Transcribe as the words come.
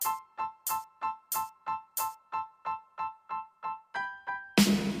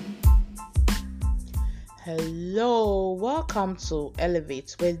Hello, welcome to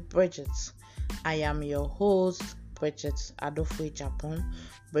Elevate with Bridget. I am your host, Bridget Adofwe Japan.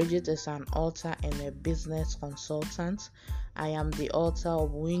 Bridget is an author and a business consultant. I am the author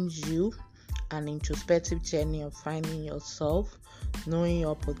of Wins You, an introspective journey of finding yourself, knowing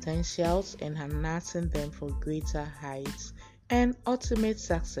your potentials, and harnessing them for greater heights and ultimate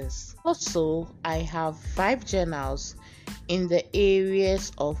success. Also, I have 5 journals in the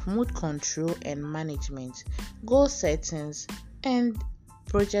areas of mood control and management, goal settings, and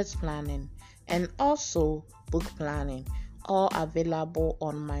project planning, and also book planning, all available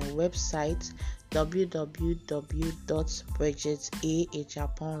on my website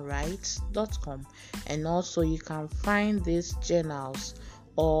www.bridgetajaponwrites.com. And also you can find these journals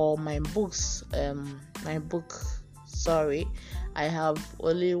or my books. I have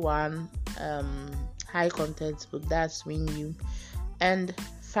only one high content book, that's Win You, and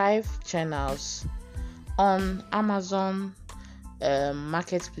 5 channels on Amazon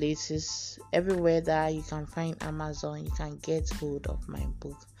marketplaces. Everywhere that you can find Amazon, you can get hold of my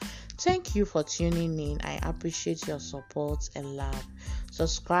book. Thank you for tuning in. I appreciate your support and love.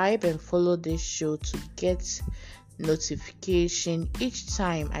 Subscribe and follow this show to get notification each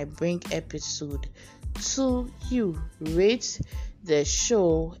time I bring episode to you. Rate the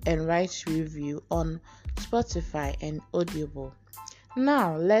show and write review on Spotify and Audible.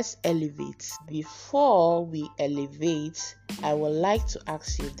 Now let's elevate. Before we elevate, I would like to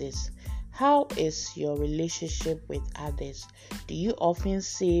ask you this. How is your relationship with others? Do you often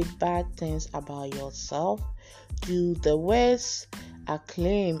say bad things about yourself? Do the words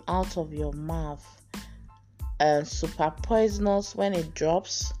acclaim out of your mouth super poisonous when it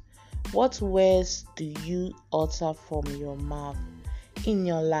drops? What words do you utter from your mouth in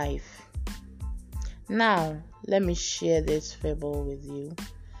your life? Now, let me share this fable with you.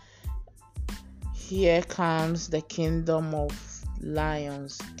 Here comes the kingdom of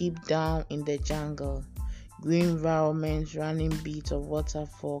lions deep down in the jungle. Green environments, running beats of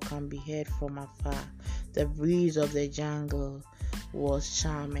waterfall can be heard from afar. The breeze of the jungle was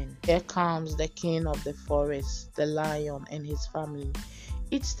charming. Here comes the king of the forest, the lion and his family.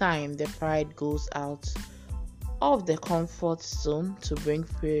 Each time the pride goes out of the comfort zone to bring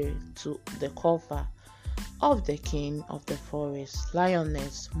prey to the cover of the king of the forest,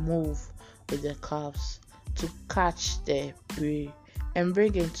 lioness move with the cubs to catch the prey and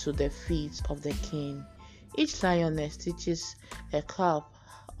bring it to the feet of the king. Each lioness teaches a cub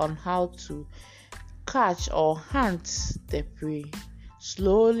on how to catch or hunt the prey.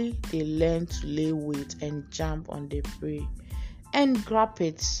 Slowly they learn to lay wait and jump on the prey and grab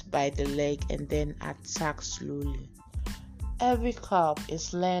it by the leg and then attack slowly. Every cub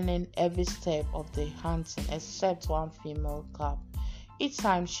is learning every step of the hunting except one female cub. Each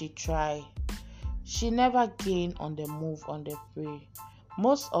time she tries, she never gains on the move on the prey.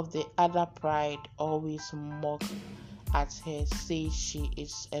 Most of the other pride always mock at her, say she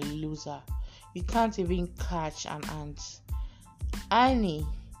is a loser. You can't even catch an ant. Annie,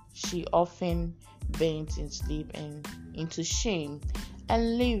 she often bends in sleep and into shame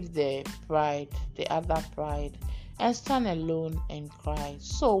and leave the other pride, and stand alone and cry.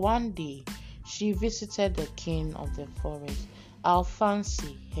 So one day she visited the king of the forest, Alphonse,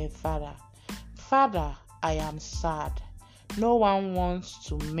 her father. Father, I am sad. No one wants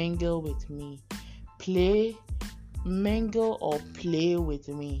to mingle with me. Mingle or play with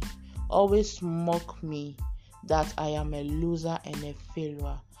me. Always mock me that I am a loser and a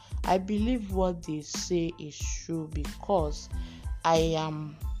failure. I believe what they say is true because I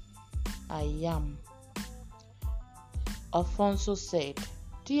am. Alfonso said,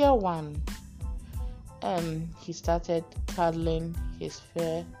 Dear one, he started cuddling his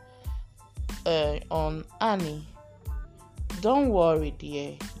fur on Annie. Don't worry,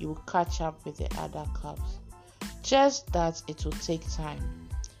 dear, you will catch up with the other cubs. Just that it will take time.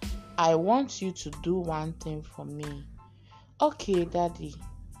 I want you to do one thing for me. Okay, Daddy.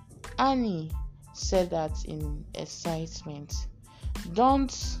 Annie said that in excitement.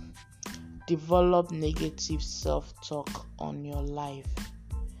 Don't develop negative self-talk on your life.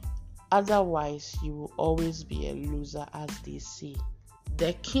 Otherwise, you will always be a loser, as they say.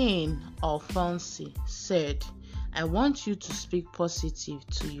 The king, Alphonse, said, I want you to speak positive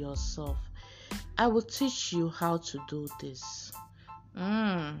to yourself. I will teach you how to do this.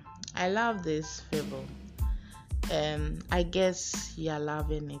 I love this fable. I guess you're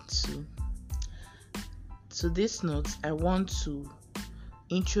loving it too. To this note, I want to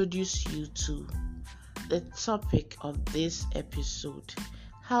introduce you to the topic of this episode: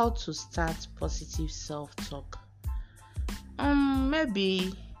 how to start positive self-talk.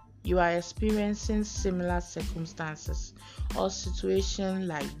 Maybe you are experiencing similar circumstances or situations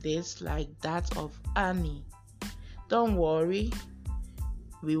like this, like that of Annie. Don't worry,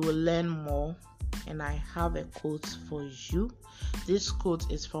 we will learn more, and I have a quote for you. This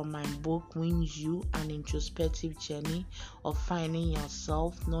quote is from my book, Win You, an introspective journey of finding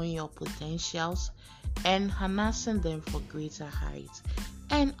yourself, knowing your potentials, and harnessing them for greater heights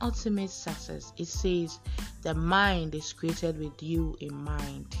and ultimate success. It says, the mind is created with you in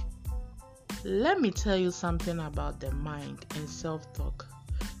mind. Let me tell you something about the mind and self-talk.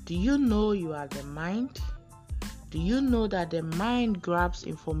 Do you know you are the mind? Do you know that the mind grabs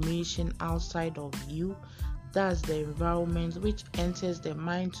information outside of you? That's the environment which enters the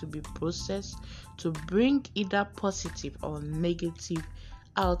mind to be processed to bring either positive or negative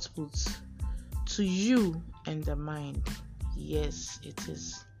outputs to you and the mind. Yes, it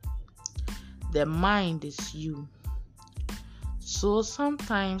is. The mind is you. So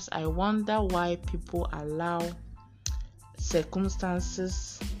sometimes I wonder why people allow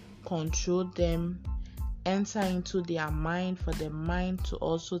circumstances control them, enter into their mind for the mind to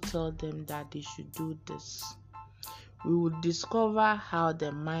also tell them that they should do this. We will discover how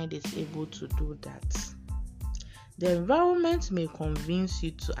the mind is able to do that. The environment may convince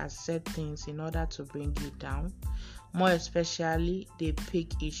you to accept things in order to bring you down. More especially, they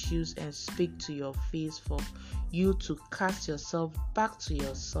pick issues and speak to your face for you to cast yourself back to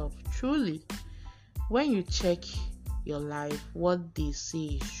yourself. Truly, when you check your life, what they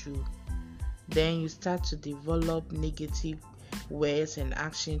say is true. Then you start to develop negative words and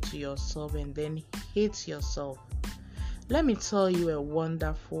action to yourself and then hate yourself. Let me tell you a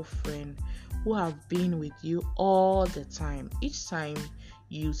wonderful friend who have been with you all the time. Each time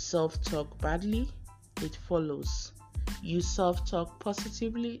you self-talk badly, it follows. You self-talk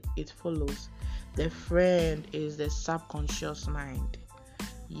positively, it follows. The friend is the subconscious mind.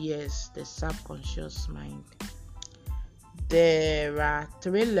 Yes, the subconscious mind. There are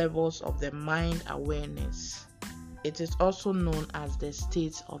 3 levels of the mind awareness. It is also known as the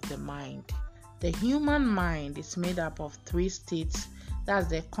states of the mind. The human mind is made up of 3 states. That's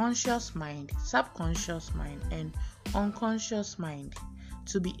the conscious mind, subconscious mind, and unconscious mind.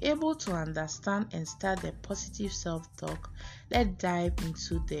 To be able to understand and start the positive self-talk, let's dive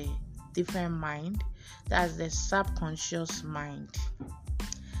into the different mind. That's the subconscious mind,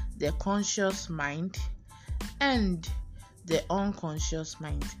 the conscious mind, and the unconscious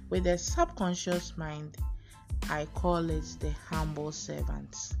mind. With the subconscious mind, I call it the humble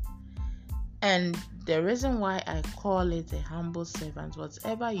servant. And the reason why I call it the humble servant,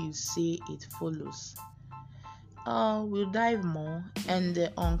 whatever you say, it follows. We'll dive more. And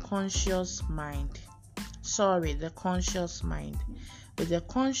the unconscious mind. The conscious mind. With the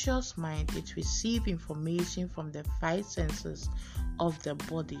conscious mind, it receives information from the 5 senses of the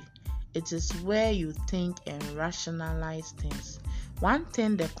body. It is where you think and rationalize things. One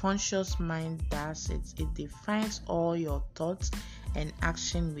thing the conscious mind does is it defines all your thoughts and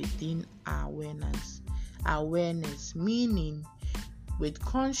action within awareness. Awareness meaning with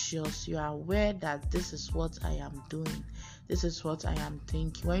conscious, you are aware that this is what I am doing. This is what I am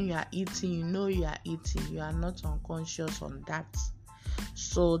thinking. When you are eating, you know you are eating. You are not unconscious on that.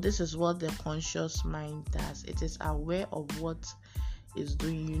 So this is what the conscious mind does. It is aware of what is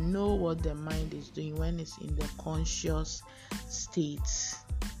doing. You know what the mind is doing when it's in the conscious state.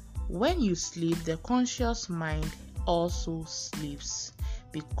 When you sleep, the conscious mind also sleeps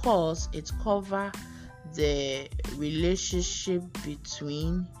because it covers the relationship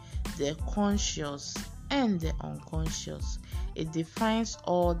between the conscious and the unconscious. It defines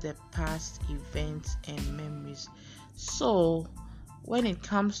all the past events and memories. So when it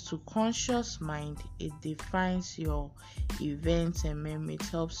comes to conscious mind, it defines your events and memory. It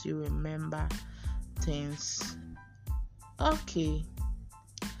helps you remember things. Okay,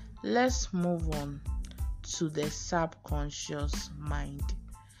 let's move on to the subconscious mind.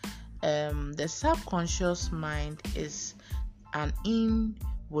 The subconscious mind is an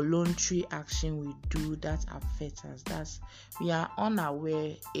involuntary action we do that affects us. That's we are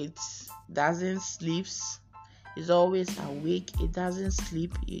unaware. It doesn't sleep. It's always awake. It doesn't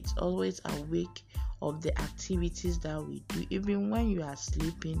sleep. It's always awake of the activities that we do. Even when you are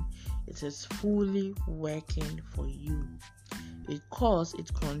sleeping, it is fully working for you. Because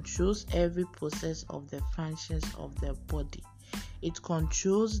it controls every process of the functions of the body. It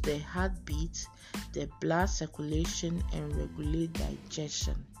controls the heartbeat, the blood circulation, and regulate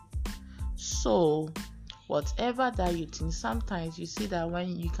digestion. So, whatever that you think, sometimes you see that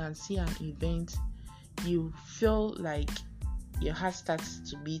when you can see an event, you feel like your heart starts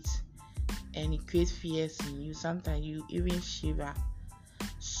to beat and it creates fears in you. Sometimes you even shiver.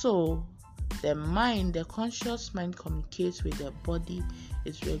 So the conscious mind communicates with the body.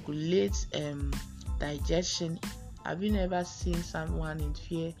 It regulates digestion. Have you never seen someone in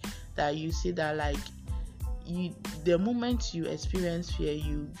fear that you see that like the moment you experience fear,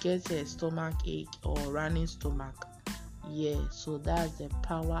 you get a stomach ache or running stomach? Yeah, so that's the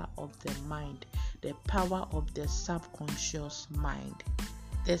power of the mind, the power of the subconscious mind.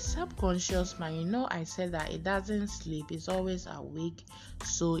 The subconscious mind, I said that it doesn't sleep, it's always awake,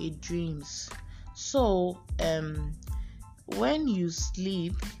 so it dreams. So when you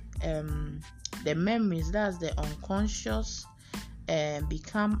sleep, the memories, that's the unconscious,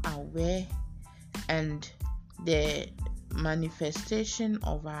 become aware, and the manifestation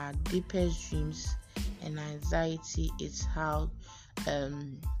of our deepest dreams and anxiety is how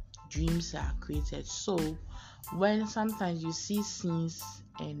dreams are created. So when sometimes you see scenes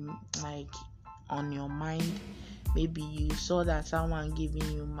and like on your mind, maybe you saw that someone giving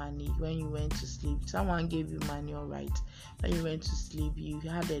you money when you went to sleep. Someone gave you money, all right. When you went to sleep, you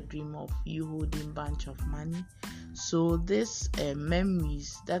had a dream of you holding a bunch of money. So this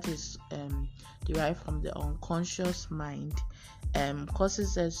memories that is derived from the unconscious mind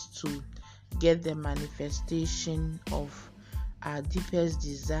causes us to get the manifestation of our deepest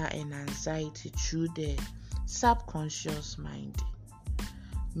desire and anxiety through the subconscious mind.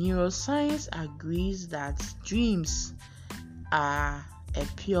 Neuroscience agrees that dreams are a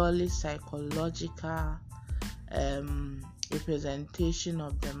purely psychological representation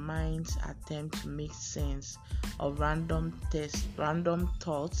of the mind's attempt to make sense of random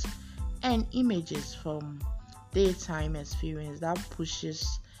thoughts and images from daytime experience that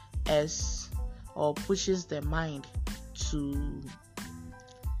pushes the mind to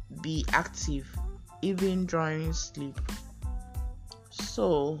be active even during sleep.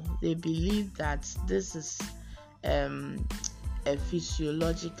 So they believe that this is a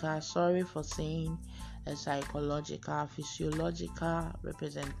physiological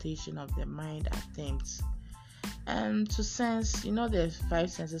representation of the mind attempts to sense. The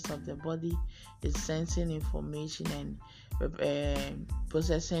 5 senses of the body is sensing information and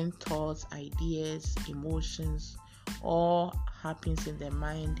processing thoughts, ideas, emotions, all happens in the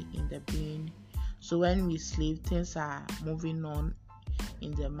mind, in the brain. So when we sleep, things are moving on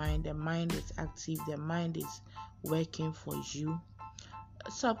in the mind. The mind is active, the mind is working for you.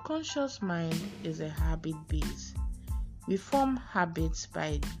 Subconscious mind is a habit base. We form habits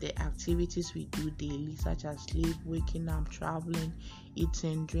by the activities we do daily, such as sleep, waking up, traveling,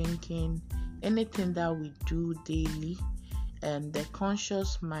 eating, drinking, anything that we do daily. The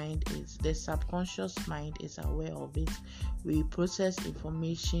subconscious mind is aware of it. We process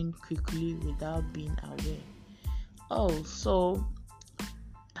information quickly without being aware. So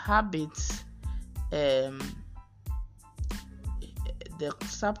habits, the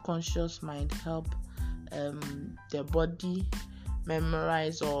subconscious mind help the body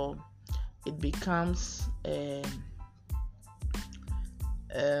memorize, or it becomes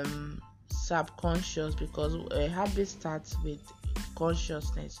subconscious, because a habit starts with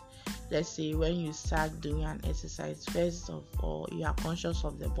consciousness. Let's say when you start doing an exercise, first of all you are conscious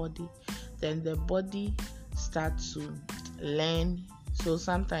of the body, then the body starts to learn. So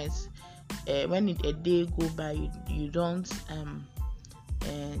sometimes when a day go by, you don't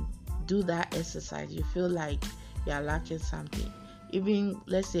do that exercise, you feel like you are lacking something. Even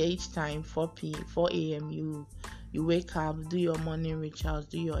let's say each time 4 a.m. you wake up, do your morning rituals,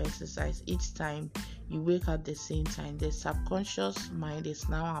 do your exercise. Each time you wake up the same time, the subconscious mind is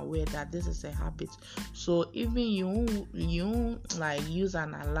now aware that this is a habit. So even you like use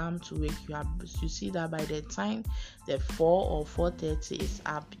an alarm to wake you up, you see that by the time the 4 or 4:30 is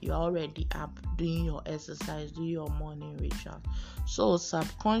up, you're already up doing your exercise, do your morning ritual. So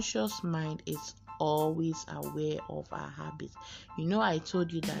subconscious mind is always aware of our habits. I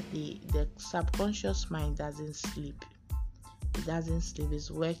told you that the subconscious mind doesn't sleep. It doesn't sleep.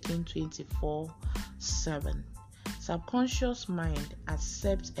 It's working 24/7. Subconscious mind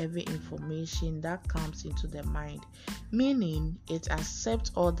accepts every information that comes into the mind, meaning it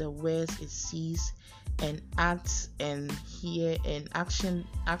accepts all the words it sees and acts and hear and action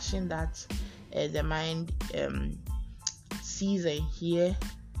that the mind sees and hear,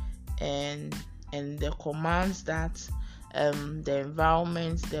 and the commands that the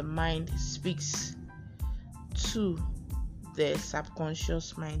environment, the mind speaks to the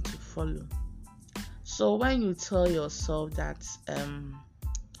subconscious mind to follow. So when you tell yourself that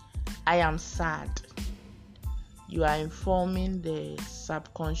I am sad, you are informing the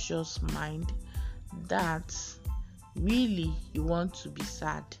subconscious mind that really you want to be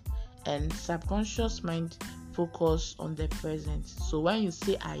sad, and subconscious mind focus on the present. So when you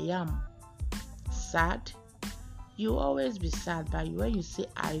say I am sad, you always be sad. But when you say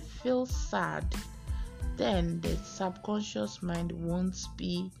I feel sad, then the subconscious mind won't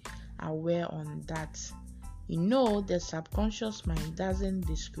be aware on that. The subconscious mind doesn't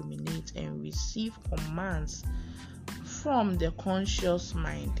discriminate and receive commands from the conscious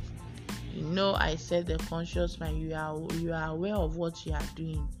mind. I said the conscious mind, you are aware of what you are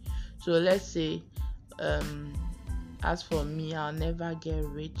doing. So let's say, as for me, I'll never get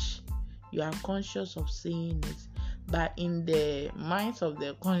rich. You are conscious of saying it, but in the minds of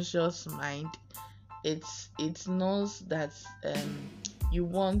the conscious mind, it knows that you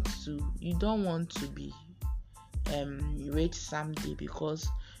don't want to be rich someday, because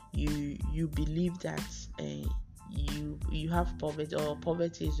you believe that you have poverty, or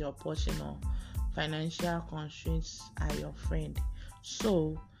poverty is your portion, or financial constraints are your friend.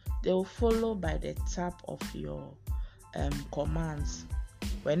 So they will follow by the tap of your commands.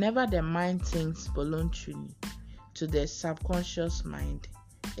 Whenever the mind thinks voluntarily to the subconscious mind,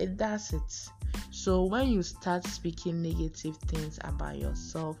 it does it. So when you start speaking negative things about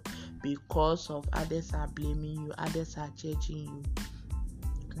yourself because of others are blaming you, others are judging you,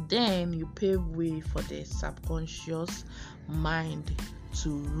 then you pave way for the subconscious mind to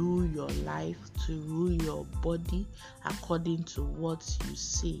rule your life, to rule your body according to what you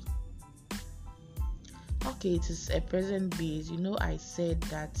say. Okay, it is a present base. I said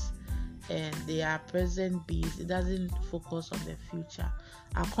that they are present base. It doesn't focus on the future.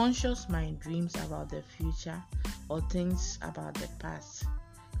 Our conscious mind dreams about the future or thinks about the past.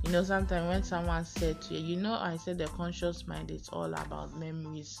 Sometimes when someone said to you, I said the conscious mind is all about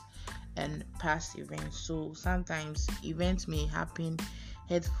memories and past events. So sometimes events may happen,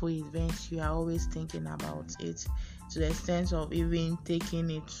 hurtful events, you are always thinking about it, to the extent of even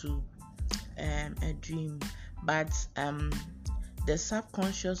taking it to a dream. But the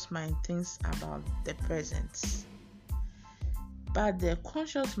subconscious mind thinks about the present, but the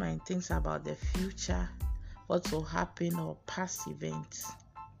conscious mind thinks about the future, what will happen, or past events.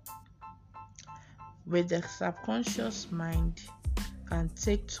 With the subconscious mind can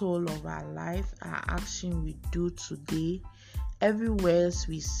take toll of our life, our action we do today. Every words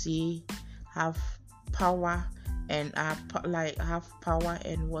we say have power, and have power,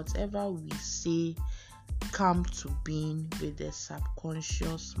 and whatever we say come to being with the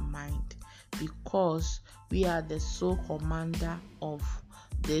subconscious mind, because we are the sole commander of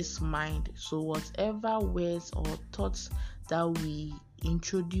this mind. So whatever words or thoughts that we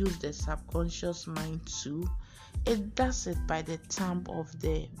introduce the subconscious mind to, it does it by the thumb of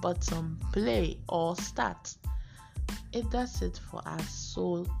the button play or start. It does it for us.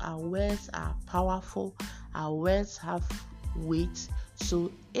 So our words are powerful, our words have weight.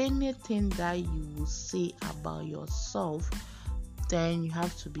 So anything that you will say about yourself, then you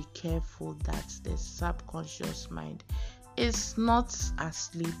have to be careful that the subconscious mind is not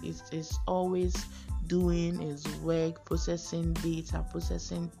asleep. It is always doing its work, processing data,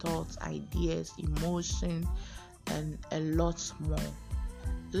 processing thoughts, ideas, emotion, and a lot more.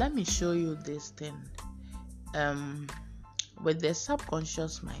 Let me show you this thing. With the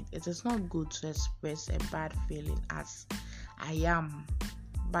subconscious mind, it is not good to express a bad feeling as I am,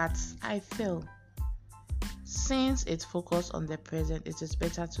 but I feel. Since it focuses on the present, it is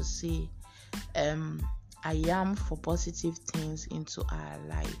better to say I am for positive things into our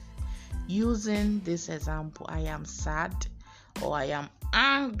life. Using this example, I am sad or I am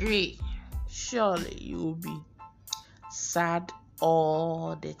angry. Surely you will be sad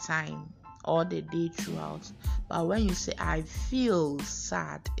all the time, all the day throughout. But when you say I feel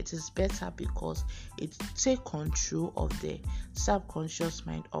sad, it is better, because it takes control of the subconscious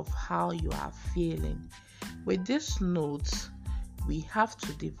mind of how you are feeling. With this note, we have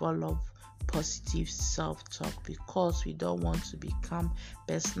to develop positive self-talk, because we don't want to become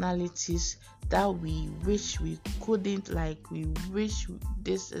personalities that we wish we couldn't. We wish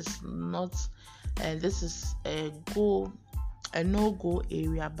this is not, this is a no-go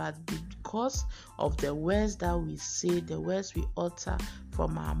area, but because of the words that we say, the words we utter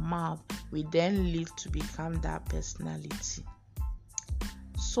from our mouth, we then lead to become that personality.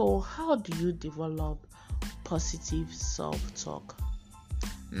 So how do you develop positive self-talk?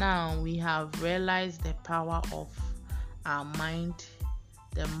 Now we have realized the power of our mind.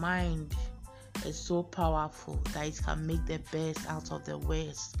 The mind is so powerful that it can make the best out of the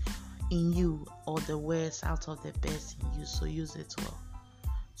worst in you, or the worst out of the best in you. So use it well.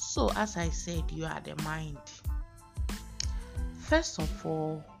 So as I said, you are the mind. First of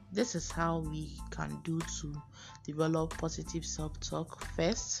all, this is how we can do to develop positive self-talk.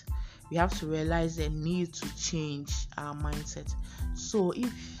 First, we have to realize the need to change our mindset. So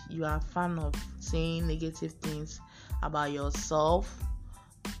if you are a fan of saying negative things about yourself,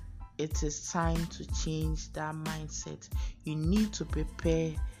 it is time to change that mindset. You need to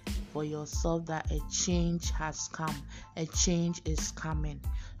prepare for yourself that a change has come, a change is coming.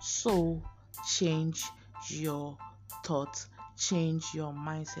 So change your thoughts, change your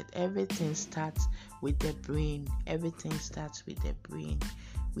mindset. Everything starts with the brain. Everything starts with the brain.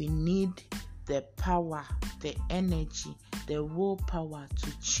 We need the power, the energy, the willpower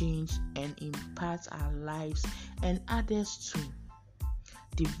to change and impact our lives and others too.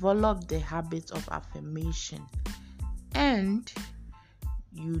 Develop the habit of affirmation, and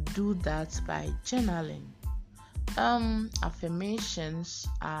you do that by journaling. Affirmations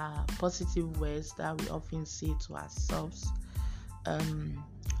are positive words that we often say to ourselves.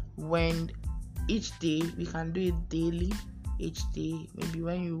 When each day we can do it daily. Each day, maybe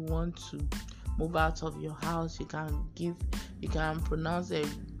when you want to move out of your house, you can pronounce a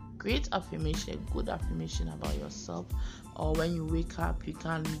great affirmation, a good affirmation about yourself. Or when you wake up, you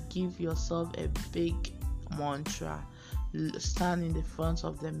can give yourself a big mantra. Stand in the front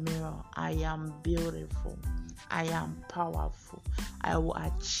of the mirror. I am beautiful. I am powerful. I will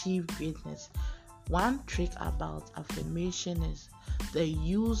achieve greatness. One trick about affirmation is the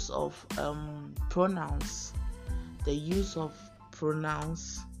use of pronouns. The use of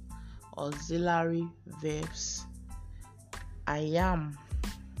pronouns, auxiliary verbs. I am.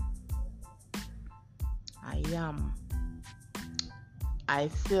 I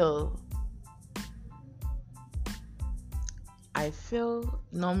feel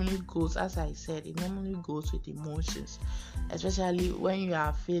normally goes, as I said, it normally goes with emotions, especially when you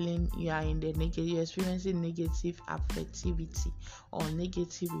are in the negative, you're experiencing negative affectivity or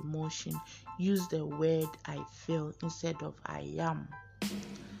negative emotion. Use the word I feel instead of I am.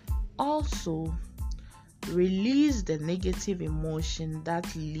 Also, release the negative emotion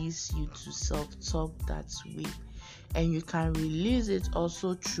that leads you to self-talk that way. And you can release it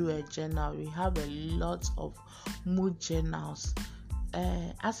also through a journal. We have a lot of mood journals.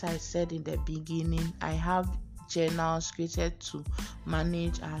 As I said in the beginning, I have journals created to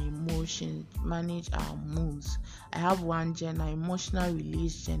manage our emotions, manage our moods. I have one journal, emotional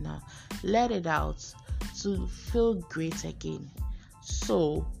release journal. Let it out to feel great again.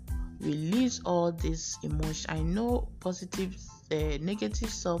 So release all this emotion. I know negative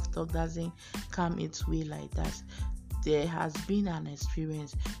self-talk doesn't come its way like that. There has been an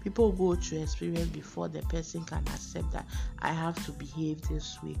experience. People go through experience before the person can accept that I have to behave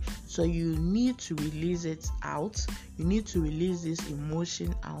this way. So you need to release it out. You need to release this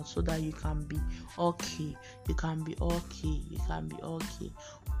emotion out so that you can be okay. You can be okay. You can be okay.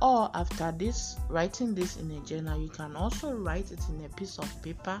 Or after this, writing this in a journal, you can also write it in a piece of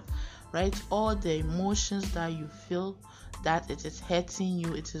paper. Write all the emotions that you feel that it is hurting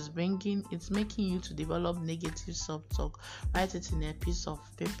you, it's making you to develop negative self-talk. Write it in a piece of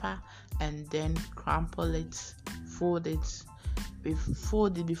paper and then crumple it, fold it.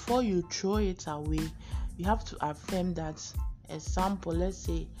 Before you throw it away, you have to affirm that. Example, let's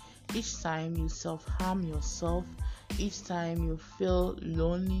say each time you self-harm yourself, each time you feel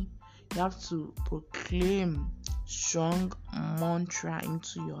lonely, you have to proclaim strong mantra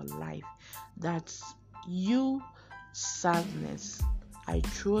into your life that you sadness, I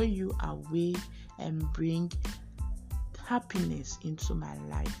throw you away and bring happiness into my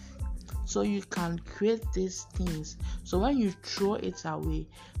life. So you can create these things. So when you throw it away,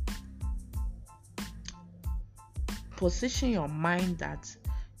 position your mind that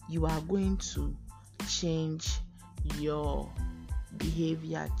you are going to change your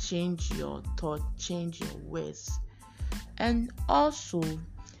behavior, change your thought, change your words. And also,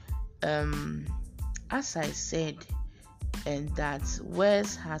 as I said, and that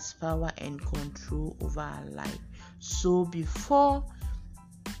words has power and control over our life. So before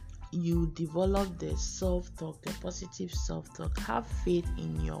you develop the self-talk, the positive self-talk, have faith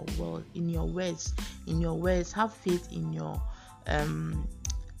in your world, in your words, have faith in your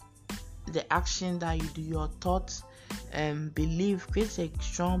the action that you do, your thoughts, believe, create a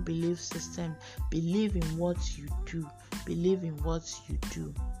strong belief system, believe in what you do,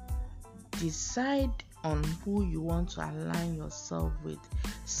 decide on who you want to align yourself with.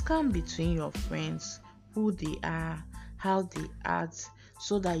 Scan between your friends, who they are, how they act,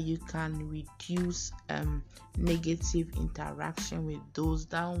 so that you can reduce negative interaction with those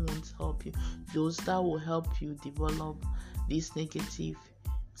that won't help you, those that will help you develop this negative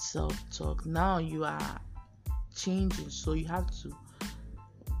self-talk. Now you are changing, so you have to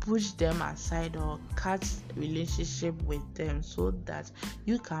push them aside or cut relationship with them so that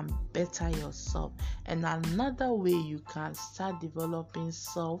you can better yourself. And another way you can start developing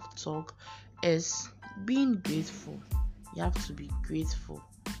self-talk is being grateful. You have to be grateful.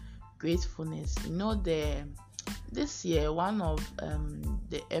 Gratefulness. This year, one of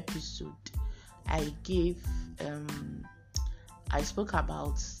the episode I gave, I spoke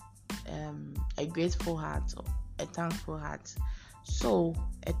about a grateful heart or a thankful heart. So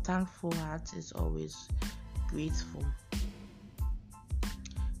a thankful heart is always grateful.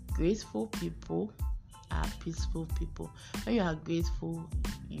 Grateful people are peaceful people. When you are grateful,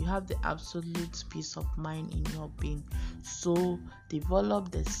 you have the absolute peace of mind in your being. So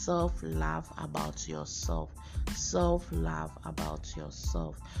develop the self-love about yourself. Self-love about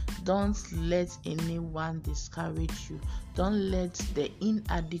yourself. Don't let anyone discourage you. Don't let the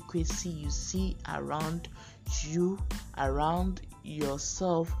inadequacy you see around you, around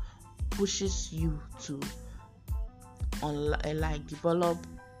yourself, pushes you to develop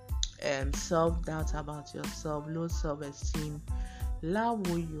self-doubt about yourself, low self-esteem. Love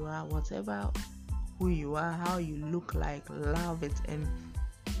who you are, whatever who you are, how you look like, love it, and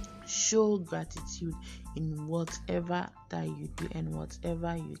show gratitude in whatever that you do and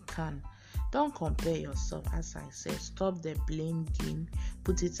whatever you can. Don't compare yourself. As I said, stop the blame game.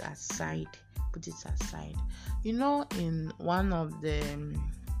 Put it aside. In one of the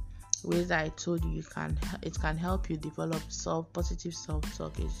ways I told you, it can help you develop positive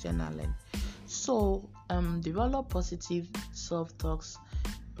self-talk is journaling. So develop positive self-talks.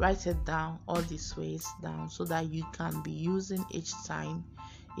 Write it down, all these ways down, so that you can be using each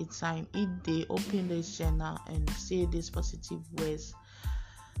day. Open this journal and say these positive words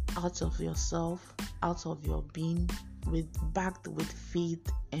out of yourself, out of your being, backed with faith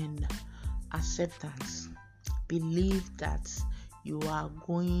and acceptance. Believe that you are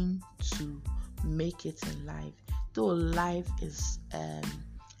going to make it in life. Though life is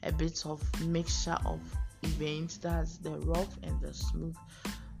a bit of mixture of events, that's the rough and the smooth.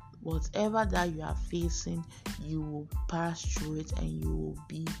 Whatever that you are facing, you will pass through it and you will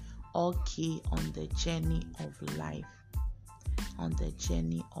be okay on the journey of life.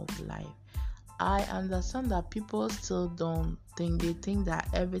 I understand that people still they think that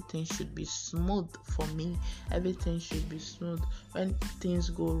everything should be smooth. For me, everything should be smooth. When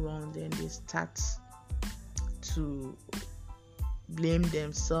things go wrong, then they start to blame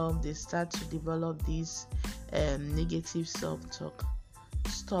themselves. They start to develop this negative self-talk.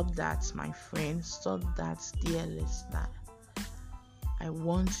 Stop that, my friend. Stop that, dear listener. I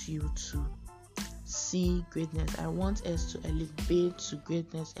want you to see greatness. I want us to elevate to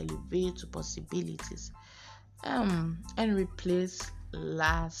greatness, elevate to possibilities, and replace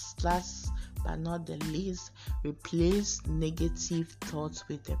last but not the least, replace negative thoughts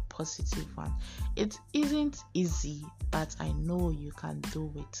with a positive one. It isn't easy, but I know you can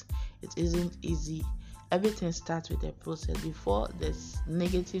do it. It isn't easy. Everything starts with a process. Before this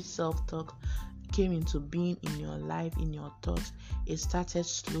negative self-talk came into being in your life, in your thoughts, it started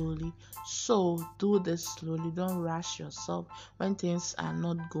slowly. So do this slowly. Don't rush yourself when things are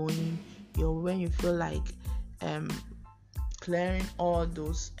not going when you feel like clearing all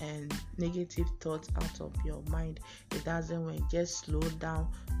those negative thoughts out of your mind. It doesn't work. Just slow down.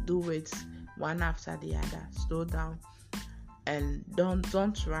 Do it one after the other. Slow down and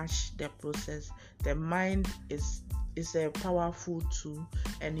don't rush the process. The mind is a powerful tool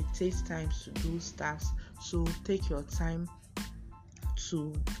and it takes time to do stuff. So take your time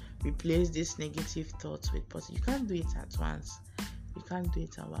to replace these negative thoughts with positive. You can't do it at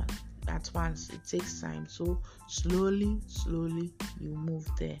once. It takes time. So slowly you move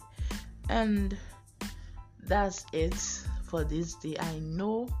there. And that's it for this day. I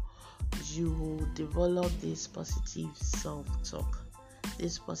know you will develop this positive self-talk.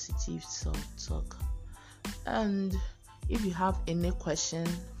 And if you have any question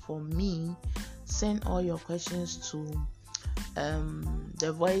for me, send all your questions to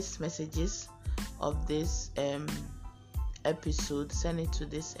the voice messages of this episode. Send it to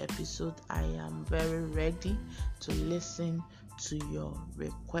this episode. I am very ready to listen to your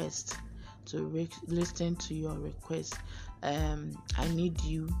request. I need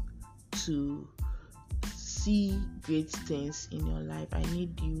you to see great things in your life. I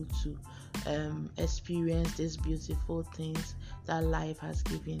need you to experience these beautiful things that life has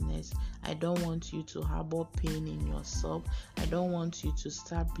given us. I don't want you to harbor pain in yourself. I don't want you to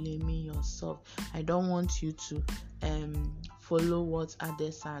start blaming yourself. I don't want you to follow what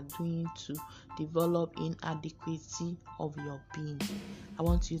others are doing to develop inadequacy of your being. I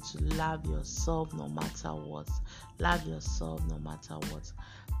want you to love yourself no matter what. Love yourself no matter what.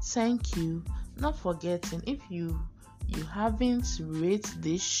 Thank you. Not forgetting, if you haven't rated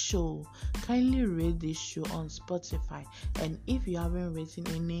this show, kindly rate this show on Spotify. And if you haven't written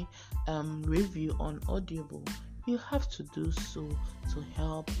any review on Audible, you have to do so to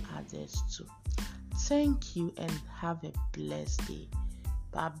help others too. Thank you and have a blessed day.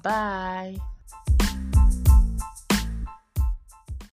 Bye bye.